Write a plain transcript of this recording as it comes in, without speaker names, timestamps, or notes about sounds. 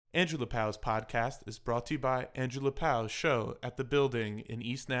Andrew LaPau's podcast is brought to you by Andrew LaPau's show at the Building in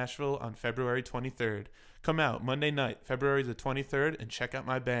East Nashville on February 23rd. Come out Monday night, February the 23rd, and check out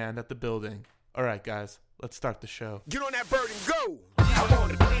my band at the Building. All right, guys, let's start the show. Get on that bird and go. I'm on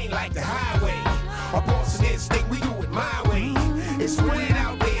the plane like the highway. A boss in this thing, we do it my way. It's spread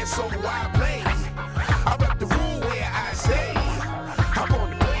out there, so I play. I rep the rule where I say. I'm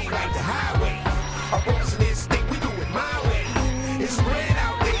on the plane like the highway. A boss in this thing, we do it my way. It's spread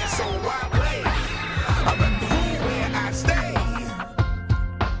out there, so I play. I rep the rule where I stay.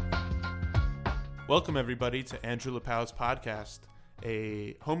 Welcome, everybody, to Andrew LaPau's podcast,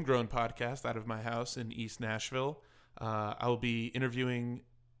 a homegrown podcast out of my house in East Nashville. I will be interviewing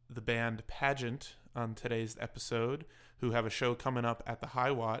the band Pageant on today's episode, who have a show coming up at the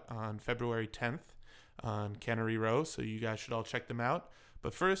High Watt on February 10th on Cannery Row, so you guys should all check them out.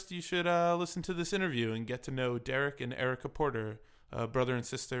 But first, you should listen to this interview and get to know Derek and Erika Porter, a brother and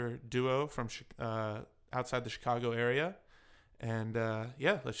sister duo from outside the Chicago area. And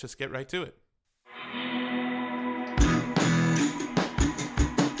let's just get right to it.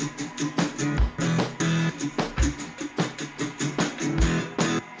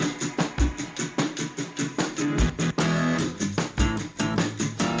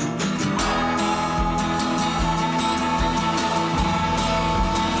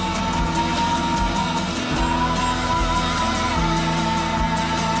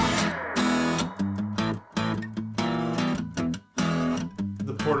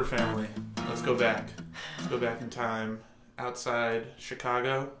 Porter family. Let's go back. Let's go back in time. Outside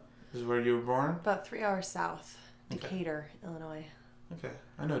Chicago is where you were born? About 3 hours south. Decatur, Illinois. Okay.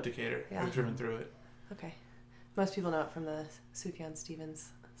 I know Decatur. Yeah. I've driven through it. Okay. Most people know it from the Sufjan Stevens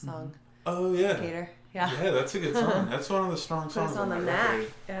song. Oh, yeah. Decatur. Yeah. Yeah, that's a good song. That's one of the strong Put songs us on the my map.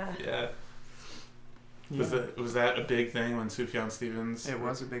 record. Yeah. Yeah. Was that a big thing when Sufjan Stevens? It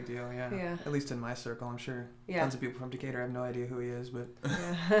was a big deal, yeah. Yeah. At least in my circle, I'm sure. Yeah. Tons of people from Decatur have no idea who he is, but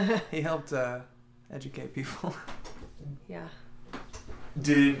Yeah. he helped educate people. Yeah.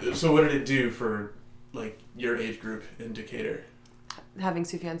 So what did it do for your age group in Decatur? Having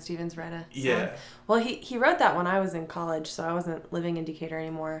Sufjan Stevens write a song. Yeah. Well, he wrote that when I was in college, so I wasn't living in Decatur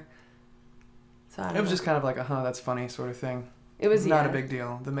anymore. So I don't It was know. just kind of like a, that's funny sort of thing. It was not yeah. a big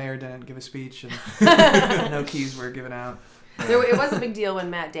deal. The mayor didn't give a speech, and no keys were given out. It was a big deal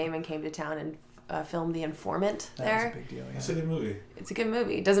when Matt Damon came to town and filmed The Informant That there. was a big deal, yeah. It's a good movie. It's a good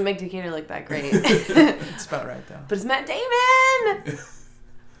movie. It doesn't make Decatur look that great. It's about right, though. But it's Matt Damon!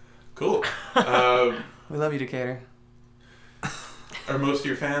 Cool. We love you, Decatur. Are most of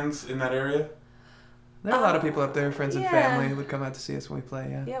your fans in that area? There are a lot of people up there, friends and yeah. family, who would come out to see us when we play,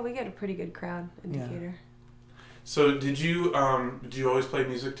 yeah. Yeah, we get a pretty good crowd in Yeah. Decatur. So did you always play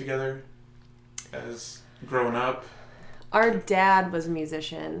music together as growing up? Our dad was a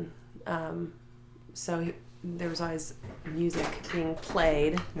musician, so there was always music being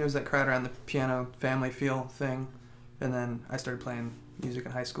played. It was that crowd around the piano family feel thing. And then I started playing music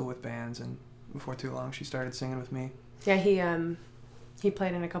in high school with bands, and before too long she started singing with me. Yeah, he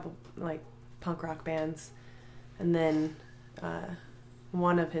played in a couple punk rock bands, and then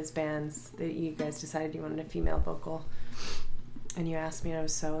one of his bands that you guys decided you wanted a female vocal, and you asked me, and I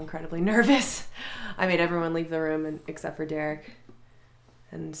was so incredibly nervous. I made everyone leave the room except for Derek,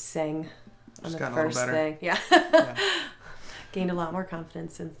 and sang on Just the gotten a little first better. thing. Yeah. Yeah. Gained a lot more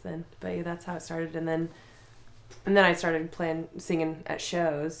confidence since then, but yeah, that's how it started. And then I started singing at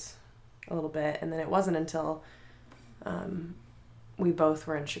shows a little bit, and then it wasn't until we both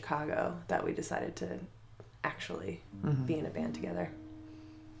were in Chicago that we decided to actually be in a band together.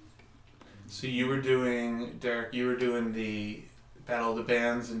 So Derek, you were doing the Battle of the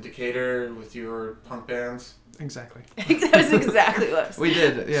Bands in Decatur with your punk bands? Exactly. That was exactly what I was We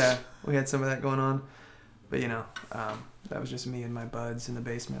did, yeah. We had some of that going on. But, that was just me and my buds in the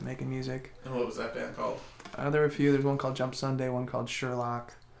basement making music. And what was that band called? There were a few. There's one called Jump Sunday, one called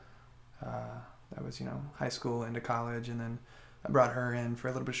Sherlock. That was, high school into college. And then I brought her in for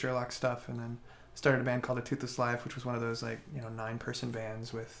a little bit of Sherlock stuff. And then started a band called A Toothless Life, which was one of those, 9-person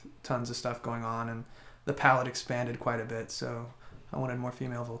bands with tons of stuff going on. And the palette expanded quite a bit. So I wanted more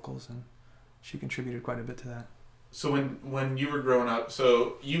female vocals, and she contributed quite a bit to that. So when you were growing up,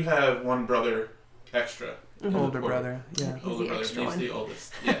 so you have one brother extra. Older brother, yeah. He's Older the brother. extra He's one. the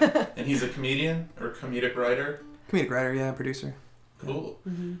oldest. Yeah. And he's a comedian or comedic writer? Comedic writer, yeah, producer. Cool.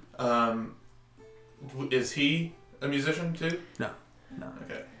 Mm-hmm. Is he a musician too? No.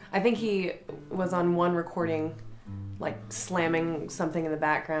 Okay. I think he was on one recording, slamming something in the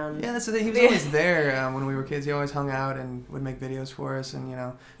background. Yeah, that's the thing. He was always there when we were kids. He always hung out and would make videos for us, and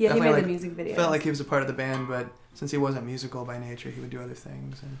Yeah, he definitely, made the music videos. Felt like he was a part of the band, but since he wasn't musical by nature, he would do other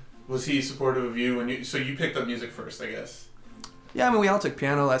things. And Was he supportive of you when you? So you picked up music first, I guess. yeah, I mean, we all took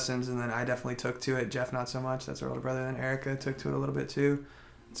piano lessons, and then I definitely took to it. Jeff, not so much. That's our older brother. Then Erika took to it a little bit too.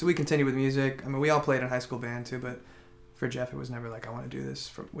 So we continued with music. I mean, we all played in high school band too, but for Jeff, it was never like, I want to do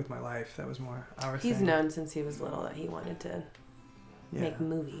this with my life. That was more our thing. He's known since he was little that he wanted to make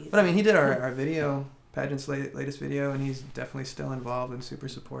movies. But I mean, he did our video, Pageant's latest video, and he's definitely still involved and super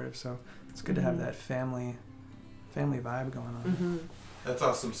supportive. So it's good to have that family vibe going on. Mm-hmm. That's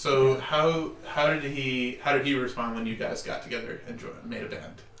awesome. So how did he respond when you guys got together and made a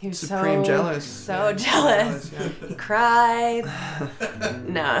band? He was Supreme jealous. So jealous. Yeah. He cried.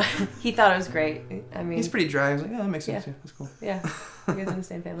 No, he thought it was great. I mean, He's pretty dry. He's like, yeah, that makes sense. Yeah, that's cool. Yeah, you guys are in the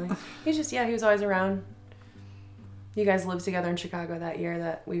same family. He's just, he was always around. You guys lived together in Chicago that year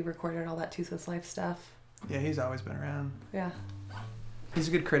that we recorded all that Toothless Life stuff. Yeah, he's always been around. Yeah. He's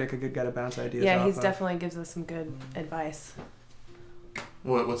a good critic, a good guy to bounce ideas off Yeah, of. definitely gives us some good advice.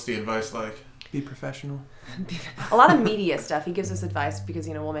 What's the advice like? Be professional. A lot of media stuff. He gives us advice because,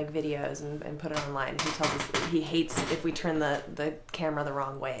 we'll make videos and put it online. He tells us he hates if we turn the camera the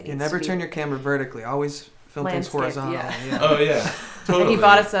wrong way. You never turn your camera vertically. Always film things horizontal. Yeah. Oh, yeah. Totally. And he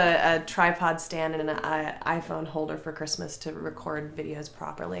bought us a tripod stand and an iPhone holder for Christmas to record videos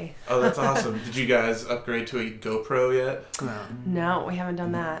properly. Oh, that's awesome. Did you guys upgrade to a GoPro yet? No, we haven't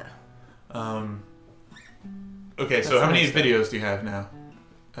done that. Okay, so how many videos do you have now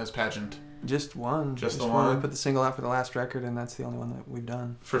as Pageant? Just one. Just the one? We put the single out for the last record, and that's the only one that we've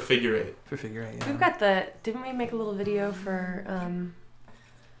done. For Figure 8? For Figure 8, yeah. We've got didn't we make a little video for...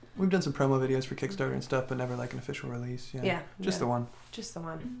 We've done some promo videos for Kickstarter and stuff, but never like an official release. Yeah. Just the one. Just the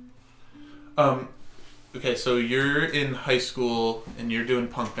one. Okay, so you're in high school and you're doing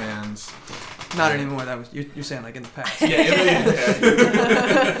punk bands. Not anymore. That was you're saying like in the past. Yeah.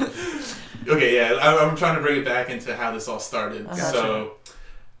 Okay, yeah. I'm trying to bring it back into how this all started. Uh-huh. So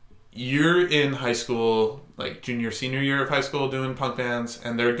you're in high school, like junior, senior year of high school, doing punk bands,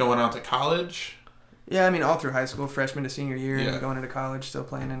 and they're going on to college. Yeah, I mean, all through high school, freshman to senior year, Yeah. and going into college, still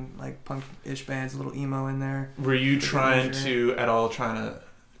playing in like punk-ish bands, a little emo in there. Were you trying to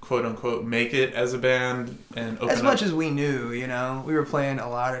quote unquote make it as a band and open as much up? as we knew, we were playing a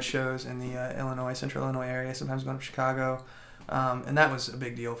lot of shows in the Central Illinois area, sometimes going to Chicago, and that was a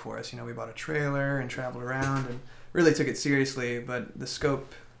big deal for us. We bought a trailer and traveled around and really took it seriously, but the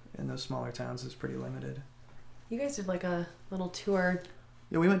scope in those smaller towns is pretty limited. You guys did like a little tour.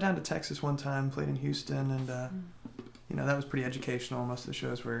 Yeah, we went down to Texas one time, played in Houston, and that was pretty educational. Most of the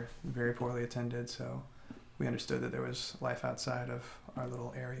shows were very poorly attended, so we understood that there was life outside of our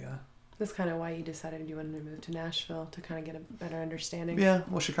little area. That's kind of why you decided you wanted to move to Nashville, to kind of get a better understanding. Yeah,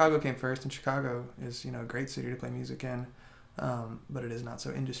 well, Chicago came first, and Chicago is a great city to play music in, but it is not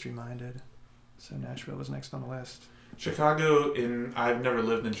so industry-minded. So Nashville was next on the list. Chicago, I've never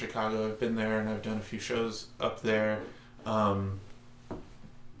lived in Chicago. I've been there and I've done a few shows up there.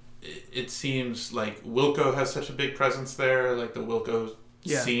 It seems like Wilco has such a big presence there, like the Wilco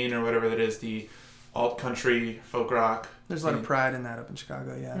scene or whatever that is, the alt country folk rock. There's a lot of pride in that up in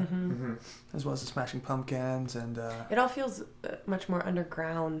Chicago, yeah. Mm-hmm. Mm-hmm. As well as the Smashing Pumpkins and. It all feels much more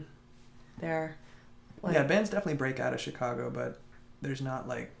underground there. Yeah, bands definitely break out of Chicago, but there's not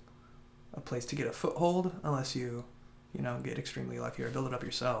like a place to get a foothold unless you get extremely lucky or build it up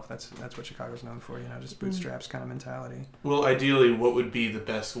yourself. That's what Chicago's known for, just bootstraps kind of mentality. Well, ideally, what would be the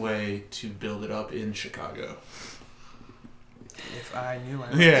best way to build it up in Chicago? If I knew I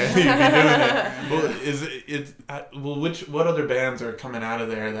would. Yeah, you'd be doing it. Well, what other bands are coming out of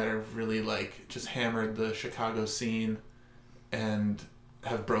there that are really like just hammered the Chicago scene and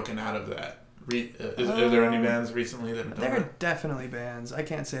have broken out of that? Are there any bands recently that have done There that? are definitely bands. I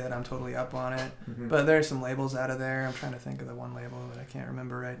can't say that I'm totally up on it, Mm-hmm. but there's some labels out of there. I'm trying to think of the one label that I can't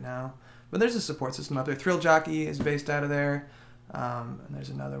remember right now. But there's a support system up there. Thrill Jockey is based out of there, and there's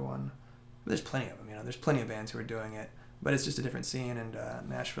another one. But there's plenty of them. There's plenty of bands who are doing it, but it's just a different scene, and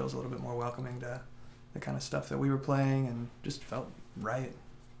Nashville's a little bit more welcoming to the kind of stuff that we were playing, and just felt right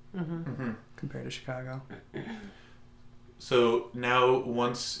compared to Chicago. So now,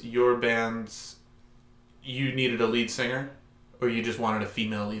 once your bands, you needed a lead singer, or you just wanted a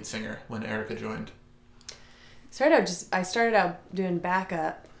female lead singer when Erika joined? I started out doing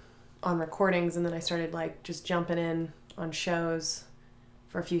backup on recordings, and then I started like just jumping in on shows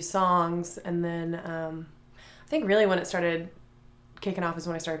for a few songs, and then I think really when it started kicking off is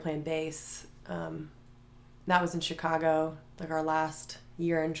when I started playing bass. That was in Chicago, like our last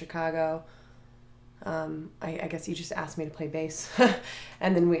year in Chicago. I guess you just asked me to play bass,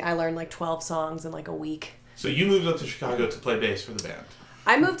 and then I learned like 12 songs in like a week. So you moved up to Chicago to play bass for the band?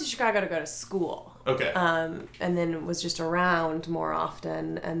 I moved to Chicago to go to school. Okay. And then was just around more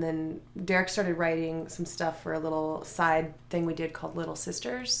often. And then Derek started writing some stuff for a little side thing we did called Little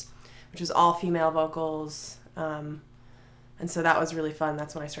Sisters, which was all female vocals. And so that was really fun.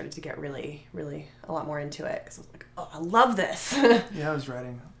 That's when I started to get really, really a lot more into it, because I was like, oh, I love this. Yeah, I was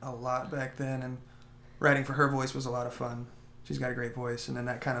writing a lot back then, and writing for her voice was a lot of fun. She's got a great voice, and then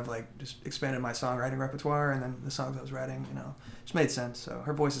that kind of like just expanded my songwriting repertoire, and then the songs I was writing, just made sense. So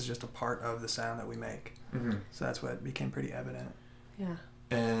her voice is just a part of the sound that we make. Mm-hmm. So that's what became pretty evident. Yeah.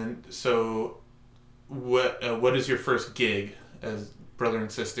 And so, what is your first gig as brother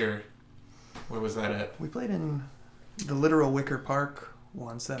and sister? Where was that at? We played in the literal Wicker Park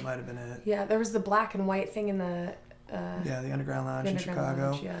once. That might have been it. Yeah, there was the black and white thing in the... the Underground Lounge the in Underground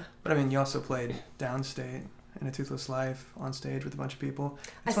Chicago. Lounge, yeah. But I mean, you also played downstate in A Toothless Life on stage with a bunch of people.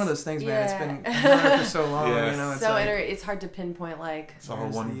 It's one of those things, man. It's been on for so long, Yeah. It's so like, it's hard to pinpoint, like... It's all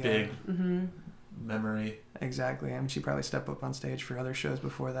one big Mm-hmm. memory. Exactly. I mean, she probably stepped up on stage for other shows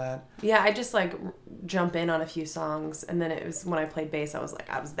before that. Yeah, I just like jump in on a few songs, and then it was when I played bass, I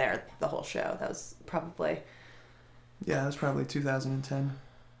was there the whole show. That was probably... Yeah, that was probably 2010.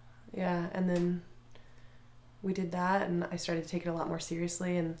 Yeah, and then we did that, and I started to take it a lot more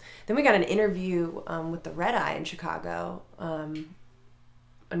seriously. And then we got an interview with the Red Eye in Chicago, and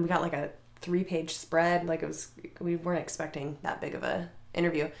we got like a 3-page spread. Like we weren't expecting that big of a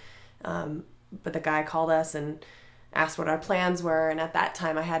interview, but the guy called us and asked what our plans were. And at that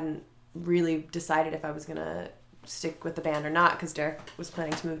time, I hadn't really decided if I was gonna stick with the band or not, because Derek was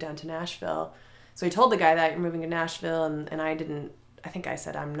planning to move down to Nashville. So he told the guy that you're moving to Nashville, and I didn't. I think I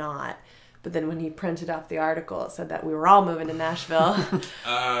said I'm not. But then when he printed up the article, it said that we were all moving to Nashville.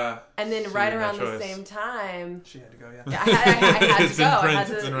 And then so right you had around no the choice. same time, She had to go, yeah, I had to It's go. in I print, had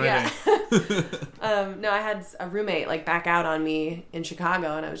it's in to, yeah. No, I had a roommate like back out on me in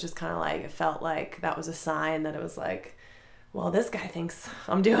Chicago, and I was just kind of like, it felt like that was a sign that it was like, well, this guy thinks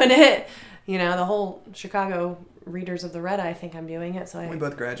I'm doing it. The whole Chicago readers of the Red Eye think I'm doing it. So we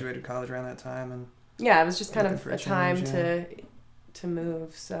both graduated college around that time, and yeah, it was just kind looking of for a a time change, to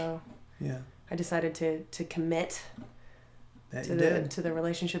move. So yeah, I decided to commit that to you the did. to the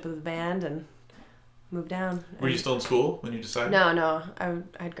relationship with the band and move down. Were you still in school when you decided? No, I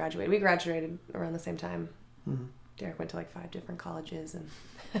had graduated. We graduated around the same time. Mm-hmm. Derek went to like 5 different colleges, and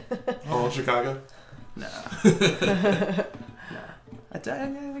All in Chicago? No.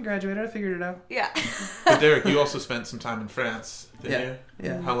 I graduated. I figured it out. yeah. But Derek, you also spent some time in France, didn't you?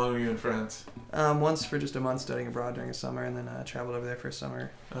 Yeah. How long were you in France? Once for just a month studying abroad during a summer, and then traveled over there for a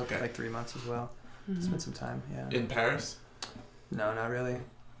summer, Okay. like 3 months as well. Mhm. Spent some time, yeah. In Paris? No, not really.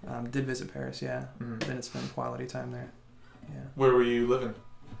 Did visit Paris, yeah. Mhm. Didn't spend quality time there. Yeah. Where were you living?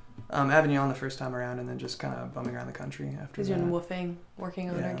 Avignon the first time around, and then just kind of bumming around the country after Because that. you're in woofing, working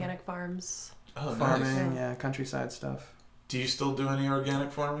on Yeah. organic farms. Oh, Farming, nice. yeah, countryside stuff. Do you still do any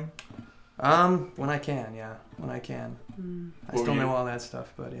organic farming? When I can, yeah. When I can. Mm. I What still were you- know all that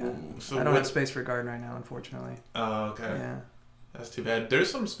stuff, but yeah. So I don't what- have space for a garden right now, unfortunately. Oh, okay. Yeah. That's too bad.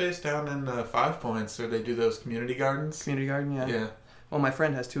 There's some space down in 5 Points where they do those community gardens. Community garden, yeah. Yeah. Well, my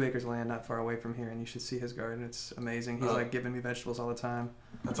friend has 2 acres of land not far away from here, and you should see his garden. It's amazing. He's Oh. like giving me vegetables all the time.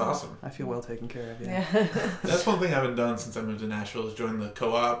 That's awesome. I feel well taken care of, Yeah. That's one thing I haven't done since I moved to Nashville is join the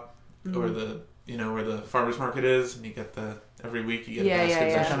co-op or the where the farmers market is, and you get every week you get Yeah, a basket yeah, of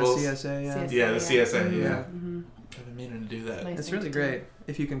yeah. Kind of vegetables. CSA, yeah. CSA. Yeah, the CSA. Mhm. Yeah, Mm-hmm. I've been meaning to do that. Nice. It's really great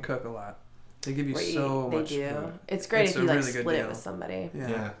if you can cook a lot. They give you so they much do. food. It's great It's if a you like really good split it deal. with somebody.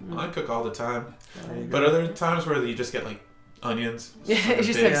 Yeah, Well, I cook all the time. There you But go. are there times where you just get like onions? Yeah, Like a it's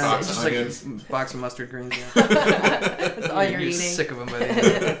just big like- box it's of just onions. like a box of mustard greens. Yeah. That's all you're eating. Sick of them by the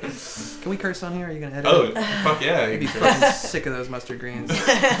end. Can we curse on here? Are you gonna edit? Oh, it? fuck yeah. I'd be fucking sick of those mustard greens.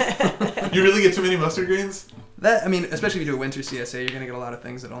 You really get too many mustard greens? That I mean, especially if you do a winter CSA, you're gonna get a lot of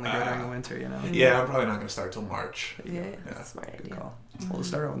things that only go during the winter. You know. Yeah, I'm probably not going to start till March. Yeah, Yeah. that's a smart Good idea. call. Well, we'll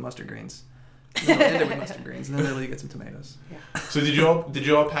start out with mustard greens. And then we'll end it with mustard greens, and then really get some tomatoes. So did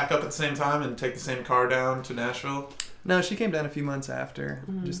you all pack up at the same time and take the same car down to Nashville? No, she came down a few months after,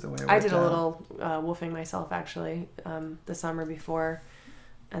 Mhm. just the way it I worked did a out. little woofing myself actually the summer before,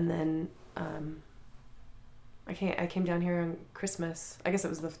 and then I came down here on Christmas. I guess it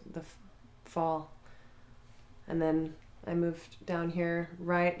was the fall, and then I moved down here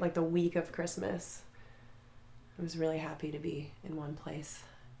right like the week of Christmas. I was really happy to be in one place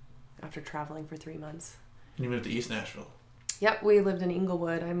after traveling for 3 months. And you moved to East Nashville. Yep, we lived in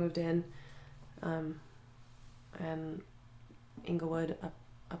Inglewood. I moved in, and Inglewood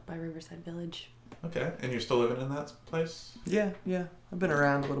up by Riverside Village. Okay, and you're still living in that place? Yeah. I've been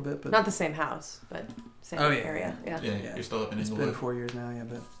around a little bit, but Not the same house, but same area. Yeah. Yeah, you're still up in it's Inglewood. been 4 years now. Yeah,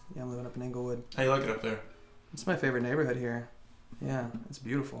 but I'm living up in Inglewood. How you like it up there? It's my favorite neighborhood here. Yeah, it's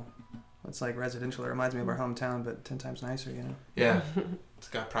beautiful. It's like residential. It reminds me of our hometown, but 10 times nicer. Yeah, it's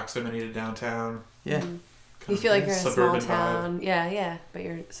got proximity to downtown. Yeah. You feel like you're in a small Suburban town. Vibe. Yeah, but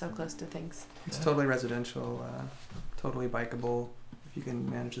you're so close to things. It's totally residential, totally bikeable if you can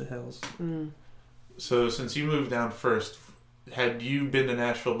manage the hills. So since you moved down first, had you been to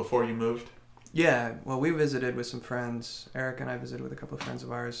Nashville before you moved? Yeah, well, we visited with some friends. Eric and I visited with a couple of friends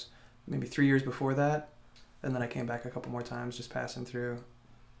of ours maybe 3 years before that. And then I came back a couple more times just passing through.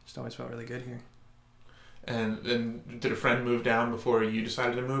 Just always felt really good here. And did a friend move down before you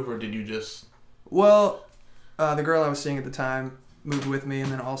decided to move, or did you just... Well, the girl I was seeing at the time moved with me,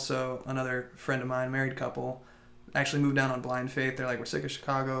 and then also another friend of mine, married couple, actually moved down on blind faith. They're like, we're sick of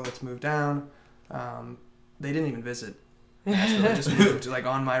Chicago, let's move down. They didn't even visit. Nashville. They just moved like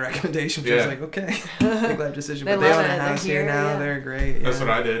on my recommendation. I was like, okay, big life decision. But they own a house here now. Yeah. They're great. That's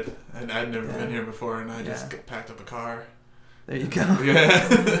what I did. And I'd never been here before, and I just packed up a car. There you go. Yeah.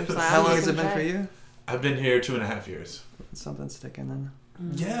 How long has it been for you? I've been here 2.5 years. Something's sticking then.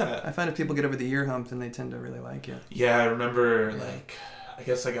 Yeah. I find if people get over the year hump, then they tend to really like it. Yeah, I remember, I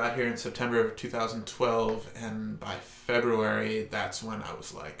guess I got here in September of 2012, and by February, that's when I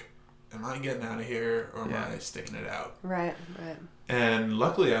was like, am I getting out of here, or am I sticking it out? Right. And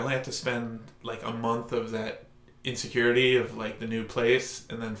luckily, I only had to spend like a month of that insecurity of like the new place,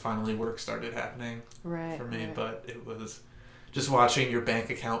 and then finally work started happening for me. Right. But it was just watching your bank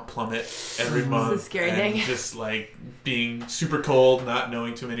account plummet every month. It's a scary thing. Just like being super cold, not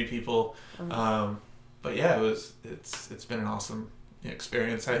knowing too many people. But yeah, it's been an awesome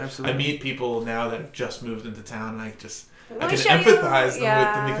experience. I meet people now that have just moved into town, and I can empathize with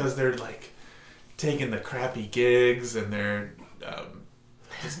them because they're like taking the crappy gigs, and they're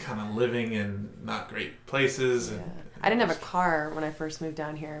just kind of living in not great places. And I didn't have a car when I first moved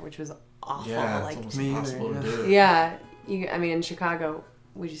down here, which was awful. Yeah, it's almost impossible to do. Yeah. In Chicago,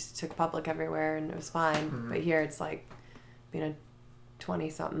 we just took public everywhere, and it was fine. Mm-hmm. But here, it's like being a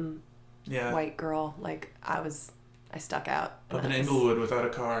 20-something white girl. Like, I stuck out. Up in Inglewood without a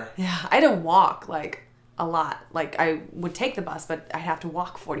car. Yeah, I had to walk, like, a lot. Like, I would take the bus, but I'd have to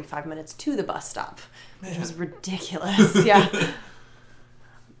walk 45 minutes to the bus stop, which was ridiculous. Yeah.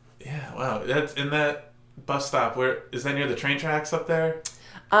 Yeah, wow. That's in that bus stop. Where is that, near the train tracks up there?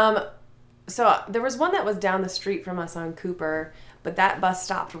 So there was one that was down the street from us on Cooper, but that bus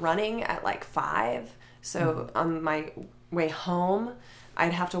stopped running at like 5. So on my way home,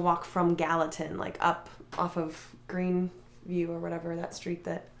 I'd have to walk from Gallatin, like up off of Greenview or whatever, that street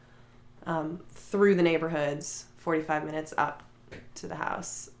that, through the neighborhoods, 45 minutes up to the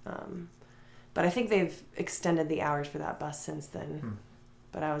house. But I think they've extended the hours for that bus since then.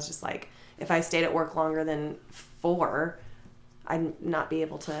 But I was just like, if I stayed at work longer than 4, I'd not be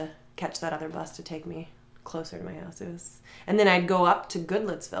able to catch that other bus to take me closer to my house. And then I'd go up to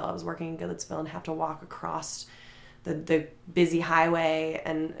Goodlettsville. I was working in Goodlettsville and have to walk across the busy highway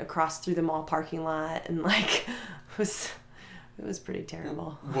and across through the mall parking lot, and like it was pretty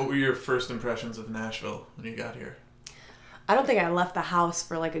terrible. What were your first impressions of Nashville when you got here? I don't think I left the house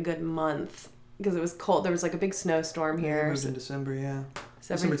for like a good month because it was cold. There was like a big snowstorm here. We moved in December,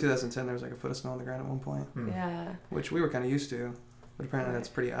 December 2010, there was like a foot of snow on the ground at one point. Yeah. Which we were kind of used to, but apparently that's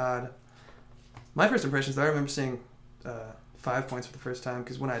pretty odd. My first impressions, though, I remember seeing 5 Points for the first time,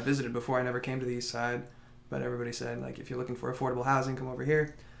 because when I visited before, I never came to the east side, but everybody said, like, if you're looking for affordable housing, come over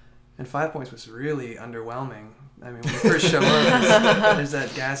here. And 5 Points was really underwhelming. I mean, when you first show up, there's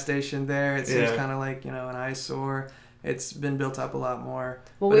that gas station there. It seems kind of like, an eyesore. It's been built up a lot more.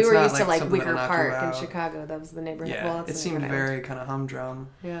 Well, we were used to like Wicker Park in Chicago. That was the neighborhood. Yeah, well, it seemed very kind of humdrum.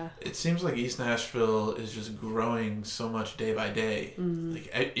 Yeah. It seems like East Nashville is just growing so much day by day. Mm-hmm. Like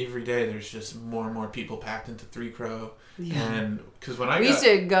every day, there's just more and more people packed into Three Crow. Yeah. And because we used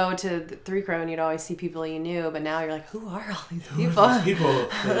to go to the Three Crow and you'd always see people you knew, but now you're like, who are all these people? Who are these people?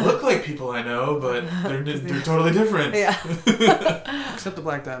 They look like people I know, but they're totally different. Yeah. Except the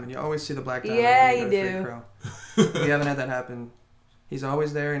Black Diamond. You always see the Black Diamond. Yeah, you do. Three Crow. We haven't had that happen. He's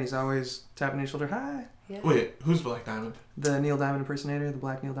always there, and he's always tapping his shoulder. Hi. Yeah. Wait, who's Black Diamond? The Neil Diamond impersonator, the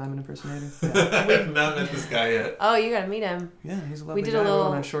Black Neil Diamond impersonator. Yeah. I have not met this guy yet. Oh, you gotta meet him. Yeah, he's a lovely guy. We went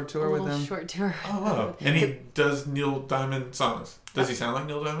on a short tour with him. Short tour. Oh, wow. And he does Neil Diamond songs. Does he sound like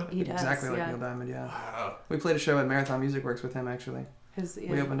Neil Diamond? He does. Exactly like Neil Diamond, yeah. Wow. We played a show at Marathon Music Works with him, actually.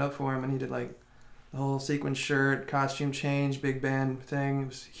 We opened up for him, and he did like the whole sequin shirt, costume change, big band thing. It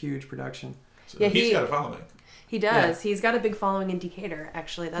was a huge production. So he's got a following. He does. He's got a big following in Decatur,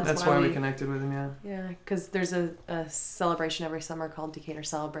 actually. That's why we connected with him, yeah. Yeah, because there's a celebration every summer called Decatur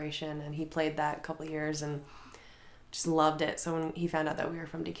Celebration, and he played that a couple of years and just loved it. So when he found out that we were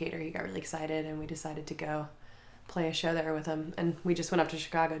from Decatur, he got really excited, and we decided to go play a show there with him. And we just went up to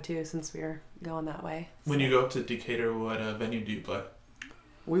Chicago, too, since we were going that way. So. When you go up to Decatur, what venue do you play?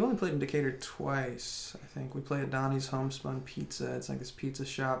 We only played in Decatur twice, I think. We played at Donnie's Homespun Pizza. It's like this pizza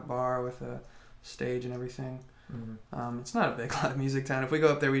shop bar with a stage and everything. Mm-hmm. It's not a big lot of music town. If we go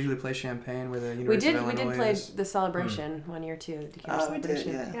up there, we usually play Champaign, where the University of Illinois We did play is. the Celebration one year too. Decatur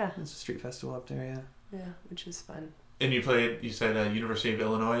Celebration. We did, yeah. It's a street festival up there, yeah. Yeah, which was fun. And you said University of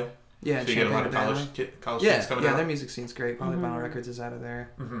Illinois? Yeah, so you get a lot of college students coming out? Yeah, their music scene's great. Probably Mm-hmm. Vinyl Records is out of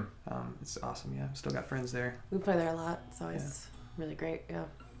there. Mm-hmm. It's awesome, yeah. Still got friends there. We play there a lot. It's always really great, yeah.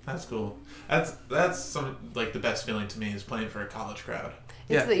 That's cool. That's some like the best feeling to me is playing for a college crowd.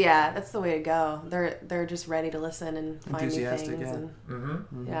 That's the way to go. They're just ready to listen and find new things.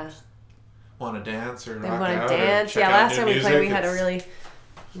 Mm-hmm. Yeah. Want to dance or They rock want out to dance. Or check out Last new time we music, played, we had a really,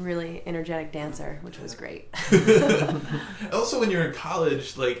 really energetic dancer, which was great. Also, when you're in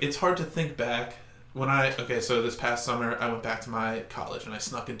college, like it's hard to think back. So this past summer I went back to my college and I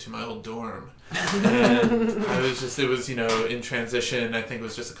snuck into my old dorm, and it was in transition. I think it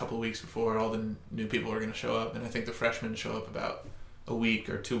was just a couple of weeks before all the new people were going to show up, and I think the freshmen show up about a week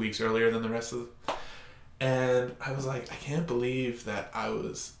or 2 weeks earlier than the rest of them. And I was like, I can't believe that I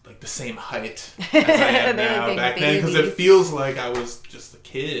was like the same height as I am now back then, because it feels like I was just a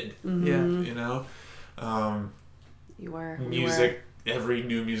kid. Mm-hmm. You were. Music. Every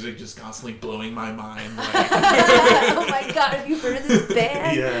new music just constantly blowing my mind. Like. Oh my god, have you heard of this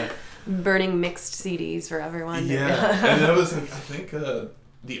band? Yeah. Burning mixed CDs for everyone. Yeah. And that was, I think, the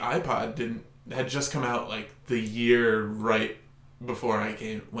iPod had just come out like the year right before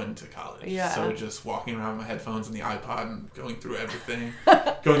I went to college. Yeah. So just walking around with my headphones and the iPod and going through everything.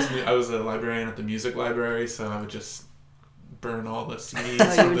 I was a librarian at the music library, so I would just burn all the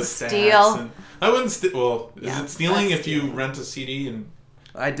CDs from the stacks. And I wouldn't is it stealing if you rent a CD and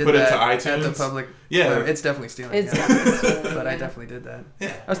I did put that it to iTunes? At the public. Yeah. It's definitely stealing. It's definitely stealing, but I definitely did that.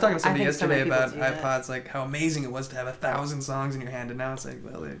 Yeah. I was talking to somebody yesterday about that. iPods, like how amazing it was to have 1,000 songs in your hand, and now it's like,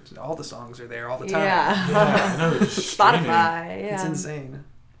 well, all the songs are there all the time. Yeah. I know, just Spotify. streaming. Yeah. It's insane.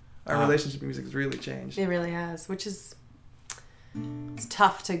 Our relationship with music has really changed. It really has, which is it's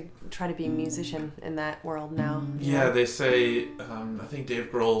tough to try to be a musician in that world now. Yeah, they say, I think Dave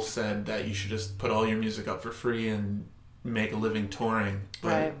Grohl said that you should just put all your music up for free and make a living touring. But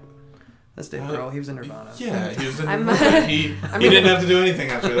Right. That's Dave Grohl. He was in Nirvana. Yeah, he was in Nirvana. He didn't have to do anything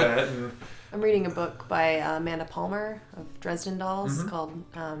after that. And I'm reading a book by Amanda Palmer of Dresden Dolls Mm-hmm. called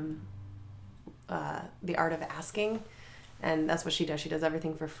The Art of Asking. And that's what she does. She does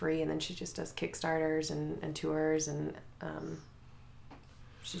everything for free, and then she just does Kickstarters and tours, and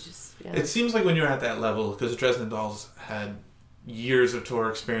she just... Yeah. it seems like when you're at that level, because Dresden Dolls had years of tour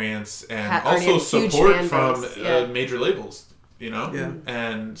experience and also support from major labels, Yeah.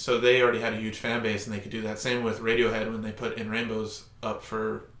 And so they already had a huge fan base, and they could do that. Same with Radiohead when they put In Rainbows up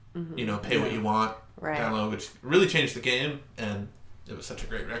for, pay what you want, Right. download, which really changed the game, and it was such a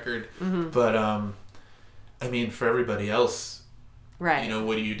great record. Mm-hmm. But, I mean, for everybody else, Right.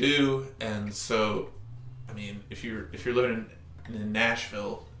 what do you do? And so, I mean, if you're living in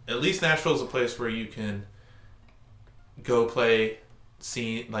Nashville, at least Nashville is a place where you can go play,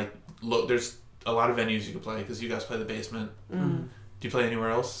 there's a lot of venues you can play, because you guys play the Basement. Mm. Do you play anywhere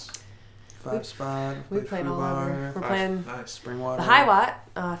else? Five Spot. We played all over. We're playing Nice. Springwater. the High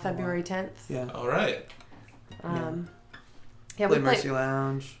Watt, February 10th. Yeah. All right. Yeah, Play we Mercy played...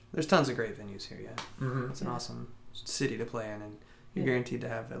 Lounge. There's tons of great venues here, yeah. Mm-hmm. It's an awesome city to play in, and you're Yeah. guaranteed to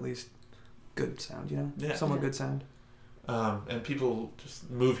have at least good sound, Yeah. Somewhat Yeah. good sound. And people just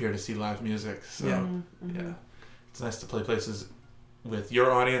move here to see live music. So, Yeah. Mm-hmm. yeah. It's nice to play places with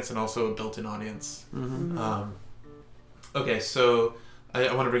your audience and also a built-in audience. Mm-hmm. Okay, so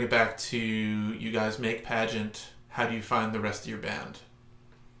I want to bring it back to you guys make Pageant. How do you find the rest of your band?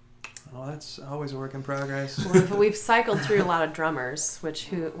 Well, that's always a work in progress. We've cycled through a lot of drummers, which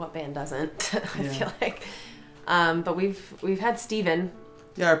what band doesn't? I Yeah. feel like. But we've had Steven.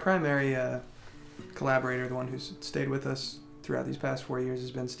 Yeah, our primary collaborator, the one who's stayed with us throughout these past 4 years,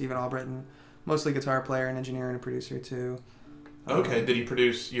 has been Stephen Albritton. Mostly guitar player and engineer and a producer too. Okay, did he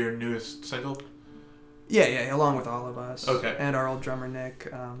produce your newest single? Yeah, along with all of us. Okay. And our old drummer Nick.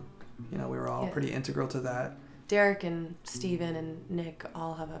 We were all Yeah. pretty integral to that. Derek and Steven and Nick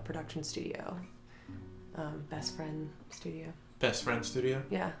all have a production studio. Best Friend Studio. Best Friend Studio?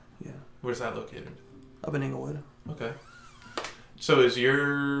 Yeah. Yeah. Where's that located? Up in Inglewood. Okay. So is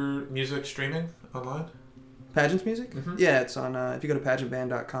your music streaming online? Pageant's music? Mhm. Yeah, it's on, if you go to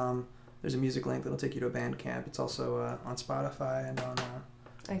pageantband.com, there's a music link that'll take you to a Bandcamp. It's also on Spotify and on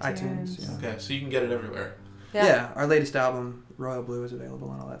iTunes. Yeah. Okay, so you can get it everywhere. Yeah, our latest album, Royal Blue, is available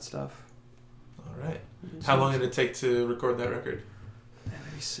on all that stuff. All right. How long did it take to record that record?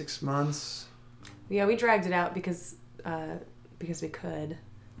 Maybe 6 months. Yeah, we dragged it out because we could,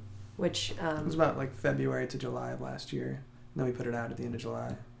 which It was about like February to July of last year. And then we put it out at the end of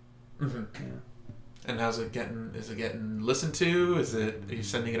July. Mm-hmm. Yeah. And how's it getting? Is it getting listened to? Are you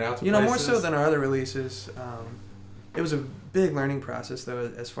sending it out to You know, places? more so than our other releases. It was a big learning process, though,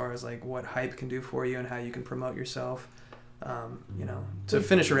 as far as like what hype can do for you and how you can promote yourself. You know, to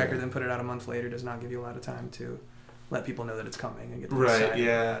finish a record and put it out a month later does not give you a lot of time to let people know that it's coming and get them excited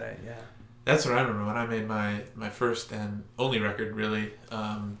about it. Yeah. That's what I remember when I made my first and only record, really,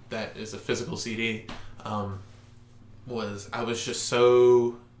 that is a physical CD. I was just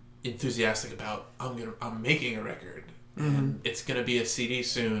so enthusiastic about I'm making a record, and it's gonna be a CD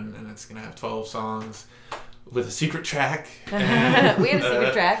soon, and it's gonna have 12 songs with a secret track. And, we had a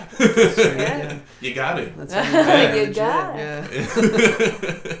secret track. Yeah. You got it. That's You got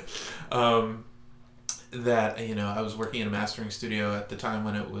it. Yeah. That, you know, I was working in a mastering studio at the time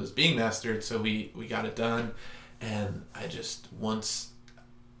when it was being mastered, so we got it done, and I just once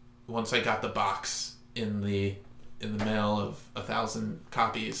I got the box in the mail of 1,000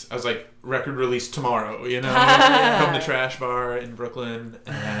 copies, I was like, record release tomorrow, you know. Come to Trash Bar in Brooklyn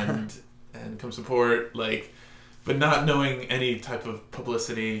and come support, like, but not knowing any type of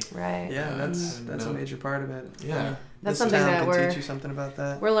publicity. Right. Yeah, that's a major part of it. Yeah. That's This something town that can teach you something about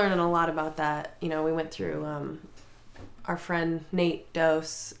that. we're learning a lot about that. You know, we went through our friend Nate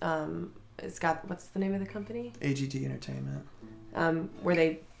Dose. It's got, what's the name of the company? AGT Entertainment.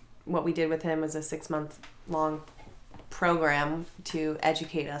 What we did with him was a 6-month long program to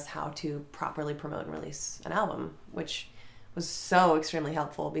educate us how to properly promote and release an album, which was so extremely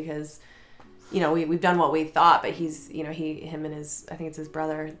helpful because, you know, we've done what we thought, but him and his, I think it's his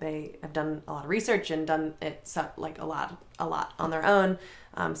brother, they have done a lot of research and done it like a lot on their own.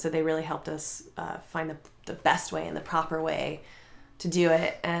 So they really helped us find the best way and the proper way to do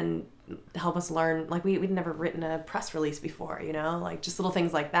it and help us learn. Like we'd never written a press release before, you know, like just little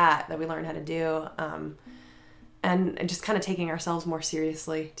things like that we learned how to do. And just kind of taking ourselves more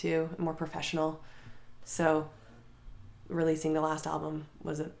seriously too, more professional. So releasing the last album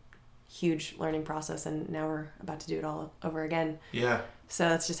was a huge learning process, and now we're about to do it all over again. Yeah. So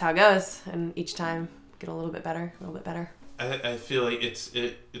that's just how it goes, and each time get a little bit better. I feel like it's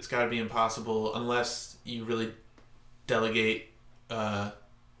got to be impossible unless you really delegate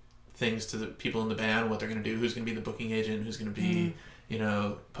things to the people in the band, what they're going to do, who's going to be the booking agent, who's going to be, you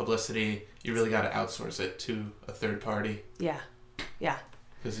know, publicity. You really got to outsource it to a third party. Yeah.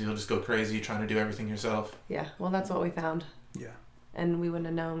 Because you'll just go crazy trying to do everything yourself. Yeah. Well, that's what we found. Yeah. And we wouldn't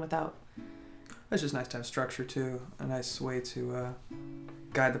have known without. It's just nice to have structure too. A nice way to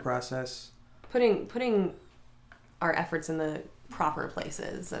guide the process. Putting our efforts in the proper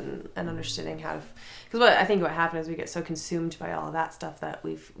places and understanding how to, because I think what happened is we get so consumed by all of that stuff that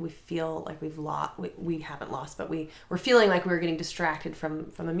we feel like we've lost. We haven't lost, but we're feeling like we're getting distracted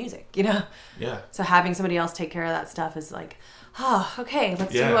from the music, you know. Yeah. So having somebody else take care of that stuff is like, oh, okay,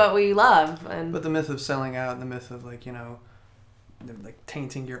 let's do what we love. But the myth of selling out and the myth of like, you know, like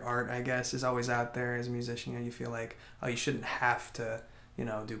tainting your art, I guess, is always out there as a musician. You know, you feel like, oh, you shouldn't have to, you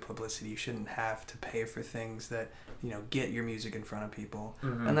know, do publicity. You shouldn't have to pay for things that, you know, get your music in front of people.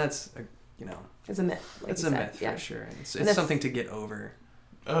 Mm-hmm. And that's, you know, it's a myth. Like it's a myth for sure. It's something to get over.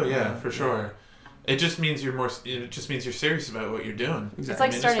 Oh yeah, for sure. It just means It just means you're serious about what you're doing. Exactly. It's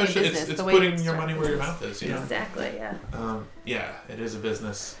like starting a business. It's putting your money where your mouth is. You know? Exactly. Yeah. Yeah, it is a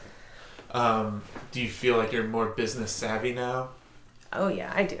business. Do you feel like you're more business savvy now? Oh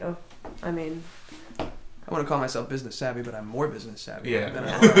yeah, I do. I mean, I want to call myself business savvy, but I'm more business savvy. Yeah. Than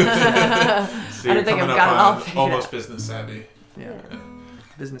So I don't think I've got it all figured almost out. business savvy. Yeah.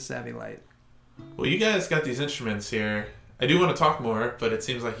 Business savvy light. Well, you guys got these instruments here. I do want to talk more, but it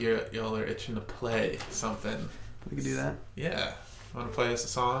seems like y'all are itching to play something. We could do that. Yeah. Want to play us a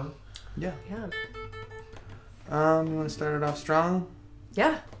song? Yeah. Yeah. You want to start it off strong?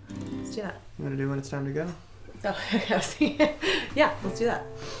 Yeah. Let's do that. You want to do When It's Time to Go? Oh, I was thinking, yeah, let's do that.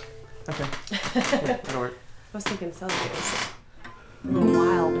 Okay. Yeah, that'll work. I was thinking Celsius. A little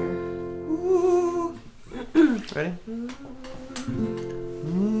wilder. Ready?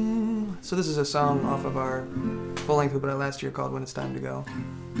 So this is a song off of our full-length we put out last year called When It's Time to Go.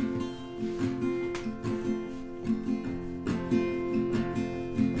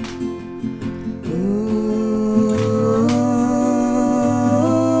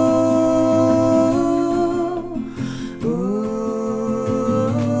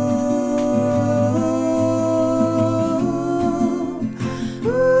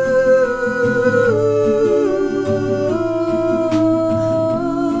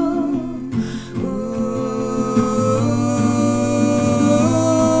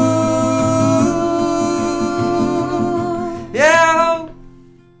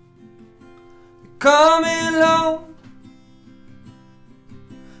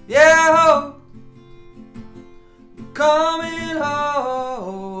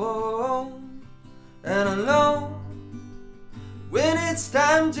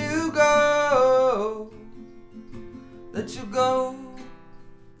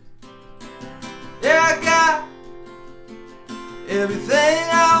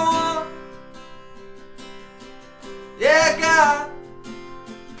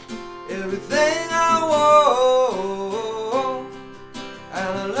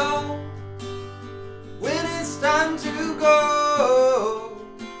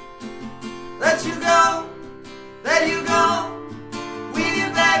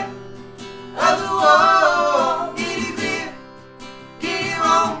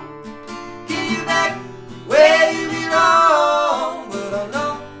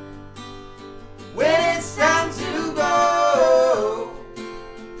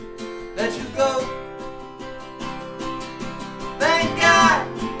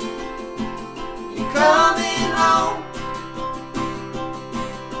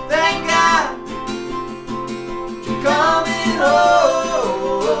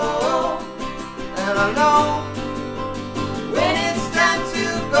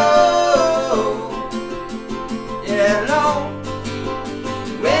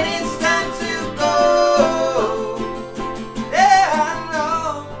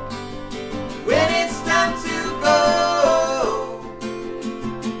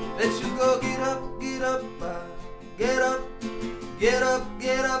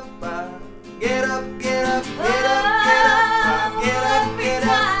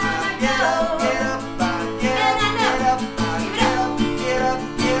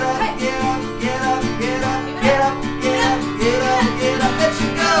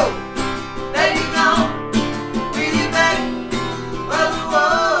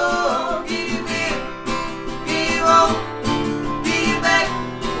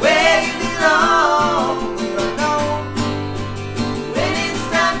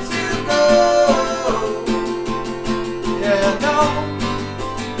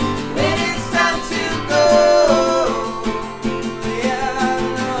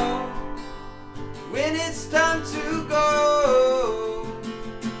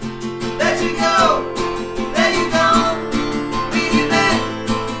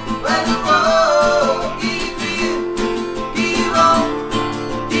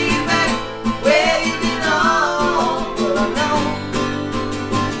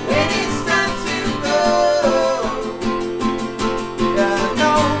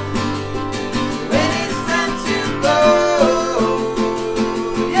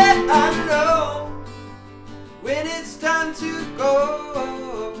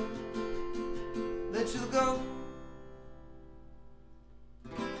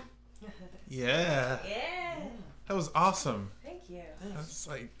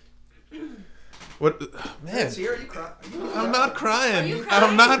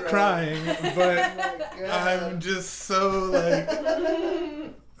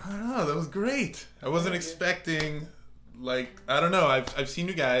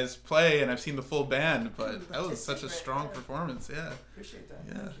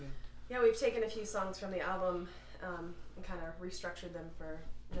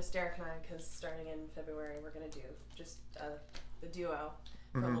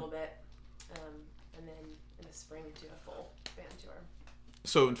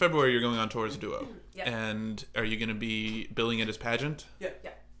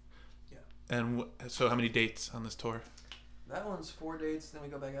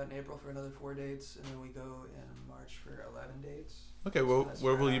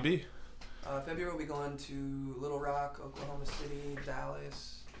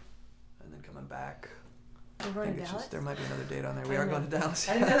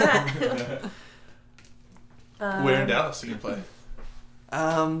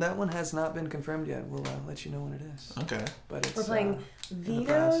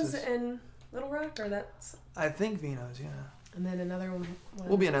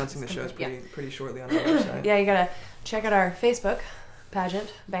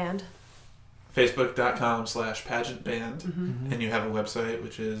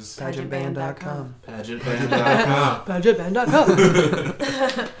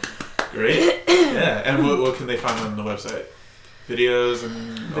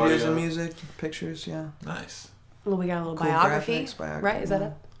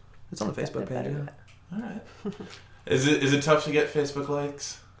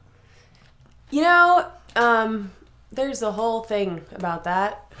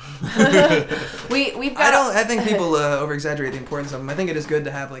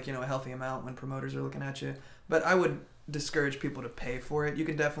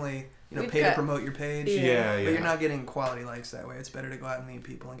 pay to promote your page. Yeah. But you're not getting quality likes that way. It's better to go out and meet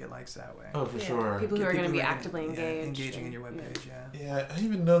people and get likes that way. Oh, for sure. People who are going to be actively engaged. Engaging in your webpage, Yeah, I didn't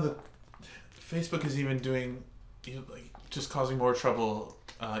even know that Facebook is even doing, just causing more trouble.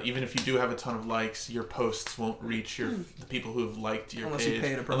 Even if you do have a ton of likes, your posts won't reach the people who have liked your unless page. You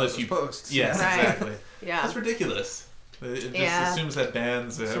pay to promote those posts. Yes, Right. exactly. Yeah. That's ridiculous. It just assumes that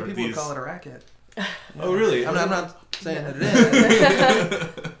bands... Some people would call it a racket. Oh, really? I'm not saying that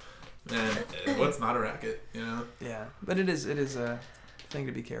it is. And what's not a racket, Yeah, but it is a thing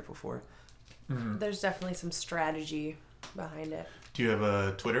to be careful for. Mm-hmm. There's definitely some strategy behind it. Do you have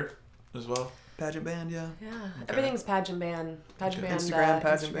a Twitter as well? Pageant band, yeah. Yeah. Okay. Everything's pageant band. Pageant band. Instagram,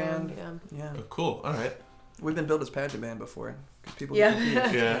 pageant Instagram, band. Yeah. Oh, cool. All right. We've been billed as pageant band before. 'Cause people Yeah. get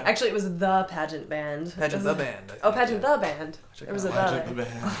confused. Yeah. Actually, it was the pageant band. Pageant the band. I think, Oh, pageant yeah. the band. Check There was it a out. Pageant the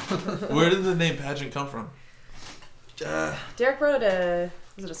band. Where did the name pageant come from? Derek wrote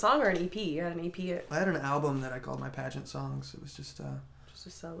was it a song or an EP? You had an EP. I had an album that I called my pageant songs. It was just Just a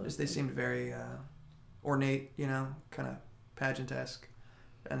solo. they seemed very ornate, kind of pageant-esque.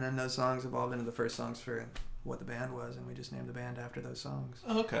 And then those songs evolved into the first songs for what the band was, and we just named the band after those songs.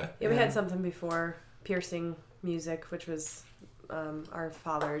 Oh, okay. Yeah, we had something before Piercing Music, which was our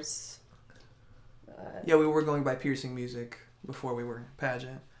father's. Yeah, we were going by Piercing Music before we were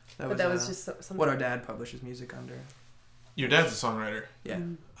pageant. That was just something. what our dad publishes music under. Your dad's a songwriter. Yeah.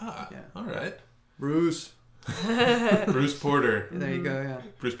 Ah, Yeah. all right. Bruce. Bruce Porter. There you go, yeah.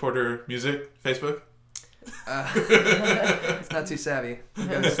 Bruce Porter Music, Facebook? It's not too savvy. He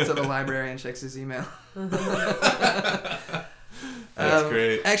goes to the library and checks his email. That's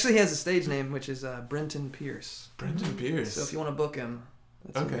great. Actually, he has a stage name, which is Brenton Pierce. Brenton Pierce. So if you want to book him,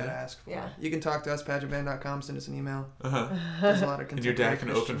 that's what you gotta ask for. Yeah. You can talk to us, pageantband.com, send us an email. Uh-huh. There's a lot of And your dad contemporary can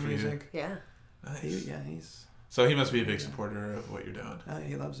open Christian for you. music. Yeah. Nice. He's... So he must be a big supporter of what you're doing.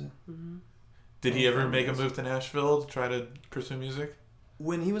 he loves it. Mm-hmm. Did he ever make a move to Nashville to try to pursue music?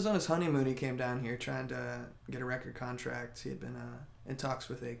 When he was on his honeymoon, he came down here trying to get a record contract. He had been in talks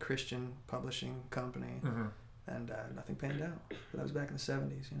with a Christian publishing company, Mm-hmm. and nothing panned out. But that was back in the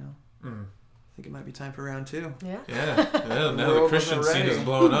 70s, Mm. I think it might be time for round 2. Yeah. Yeah. Now the world Christian wasn't scene ready. is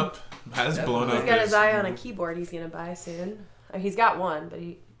blowing up. Has blown Definitely. up. He's got his eye on a It's- keyboard he's gonna buy soon. He's got one, but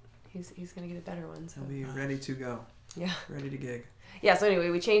he's gonna get a better one. So He'll be ready to go. yeah. Ready to gig. Yeah. So anyway,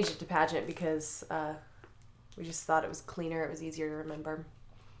 we changed it to pageant because we just thought it was cleaner. It was easier to remember.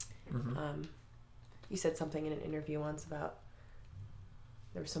 Mhm. You said something in an interview once about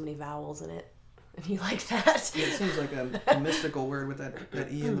there were so many vowels in it, and you like that. Yeah, it seems like a mystical word with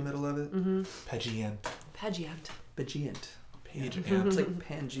that E in the middle of it. Mm-hmm. Pageant. Pageant. Pageant. Pageant. It's like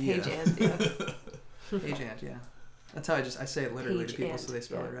Pangea. Pageant. Yeah. Pageant, yeah. That's how I say it literally to people Pageant, so they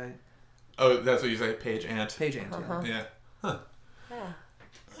spell it yeah. right. Oh, that's what you say, page ant. Pageant, Uh-huh. Yeah. Huh. Yeah.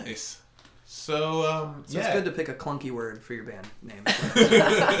 Nice. So, So yeah. it's good to pick a clunky word for your band name.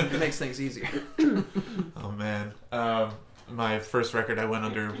 It makes things easier. Oh, man. My first record, I went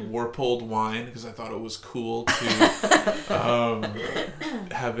under Warped Wine because I thought it was cool to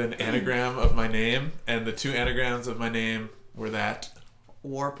have an anagram of my name. And the 2 anagrams of my name were that.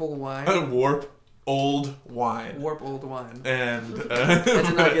 Warple wine. Warp Old Wine. Warp old wine. And I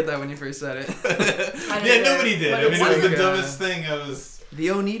did not get that when you first said it. yeah, nobody did. I mean, it was the like, dumbest thing. I was... The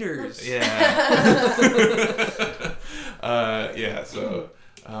Oneaters. Yeah. Yeah, so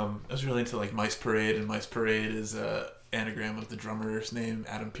I was really into like Mice Parade, and Mice Parade is a anagram of the drummer's name,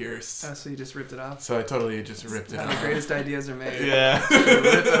 Adam Pierce. Oh, so you just ripped it off? So I totally just ripped it How off. the greatest ideas are made. Yeah.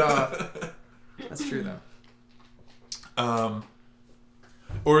 Rip it off. That's true, though.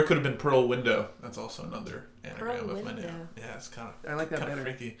 Or it could have been Pearl Window. That's also another anagram Pearl of my Window. name. Yeah, it's kind I like that of better.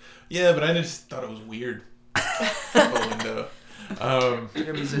 freaky. Yeah, but I just thought it was weird. Pearl Window.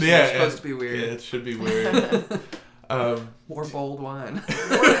 Your musician yeah, is supposed to be weird. Yeah, it should be weird. Warp old wine.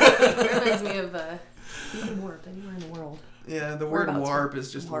 It reminds me of you can warp anywhere in the world. Yeah, the word Whereabouts warp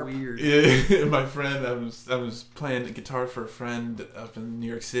is just warp. weird. Yeah, my friend, I was playing the guitar for a friend up in New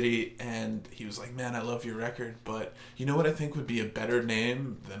York City, and he was like, "Man, I love your record, but you know what I think would be a better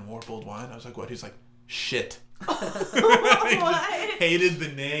name than Warped Wine?" I was like, "What?" He's like, "Shit." He just hated the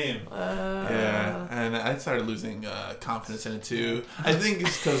name. Yeah, and I started losing confidence in it too. I think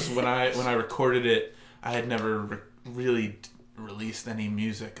it's because when I recorded it, I had never really released any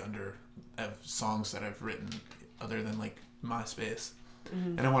music under songs that I've written other than like MySpace.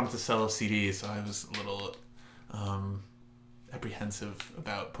 And I wanted to sell a CD, so I was a little apprehensive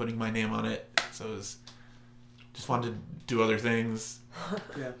about putting my name on it. So I was just wanted to do other things.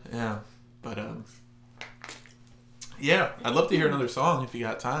 Yeah, but yeah, I'd love to hear another song if you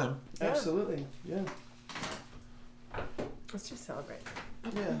got time. Absolutely. Yeah. Let's just celebrate.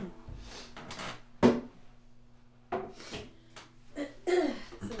 Yeah.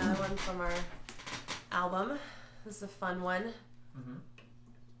 one from our album. This is a fun one.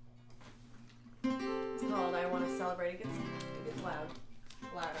 It's called I Want to Celebrate. It gets louder.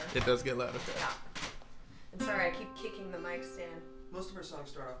 It does get louder. Yeah. And sorry, I keep kicking the mic stand. Most of our songs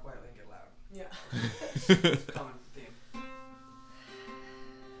start off quietly and get loud. Yeah. Common theme.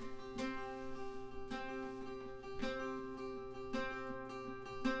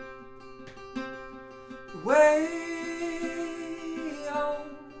 Way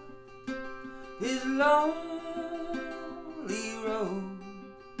on his lonely road.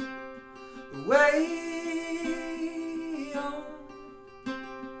 Way on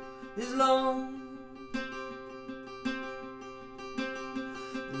his long.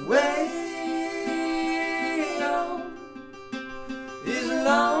 Way on his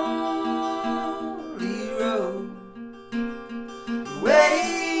lonely road. Way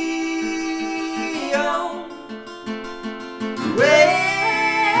on. Way.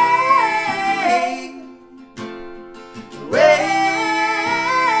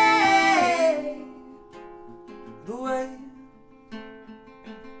 The way.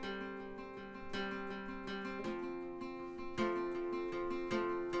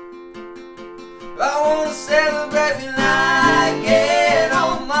 I wanna celebrate when I get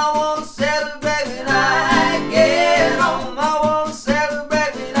home. I wanna celebrate when I get home. I wanna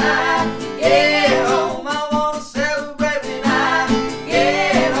celebrate when I get home. I wanna celebrate when I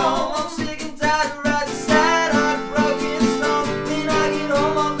get home. I'm sick and tired of writing sad, heartbroken songs. When I get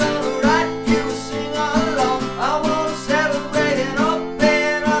home, I'm gonna write you a sing along. I wanna celebrate and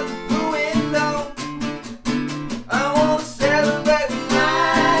open up the window. I wanna celebrate when I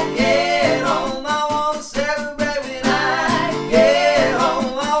get home. I wanna celebrate when I get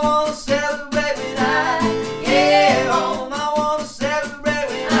home. I wanna celebrate when I get home. I wanna celebrate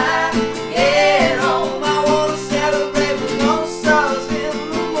when I get home. I wanna celebrate with no stars in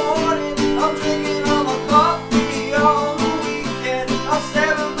the morning. I'm drinking all my coffee on the weekend. I'll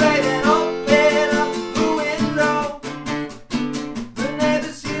celebrate and open up the window. The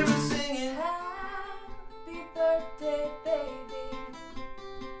neighbors hear us singing. Happy birthday, baby.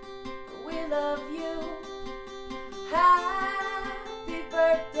 We love you. Happy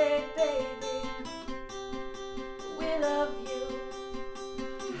birthday, baby. We love you.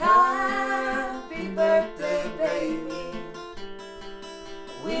 Happy birthday, baby.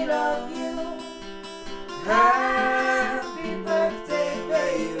 We love you. Happy birthday,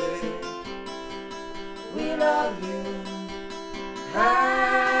 baby. We love you.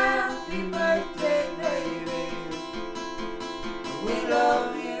 Happy birthday, baby. We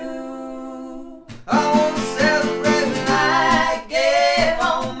love you. I wanna celebrate when I get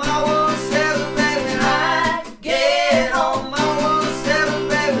home. I wanna celebrate when I get home. I wanna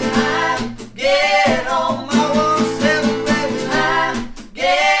celebrate when I get home. I wanna celebrate when I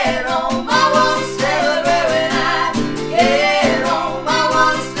get home. I wanna celebrate when I get home. I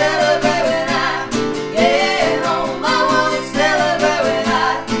wanna celebrate when I get home. I wanna celebrate when I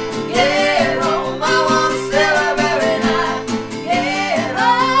get home. I wanna celebrate when I get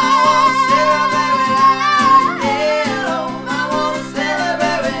home. I wanna celebrate when I get home. I wanna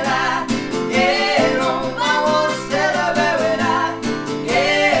celebrate when I get home. I wanna celebrate when I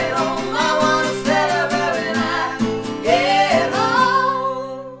get home. I wanna celebrate when I get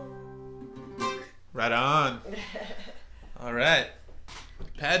home. Right on. All right.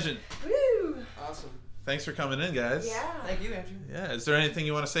 Pageant. Woo! Awesome. Thanks for coming in, guys. Yeah. Thank you, Andrew. Yeah. Is there anything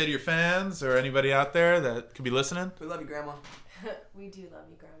you want to say to your fans or anybody out there that could be listening? We love you, Grandma. We do love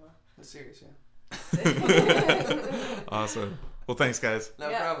you, Grandma. That's serious, yeah. Awesome. Well, thanks, guys. No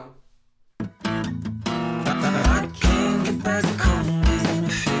Yeah. problem. I can't get back home in a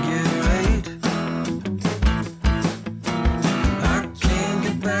figure eight. I can't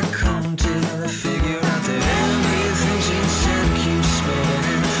get back home till I figure out that everything she said keeps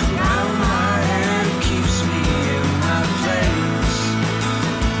spinning around my head. It keeps me in my place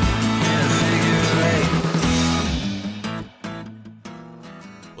in a figure eight.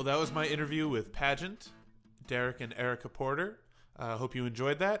 Well, that was my interview with Pageant, Derek and Erika Porter. Hope you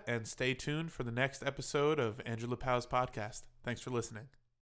enjoyed that, and stay tuned for the next episode of Andrew Lapow's podcast. Thanks for listening.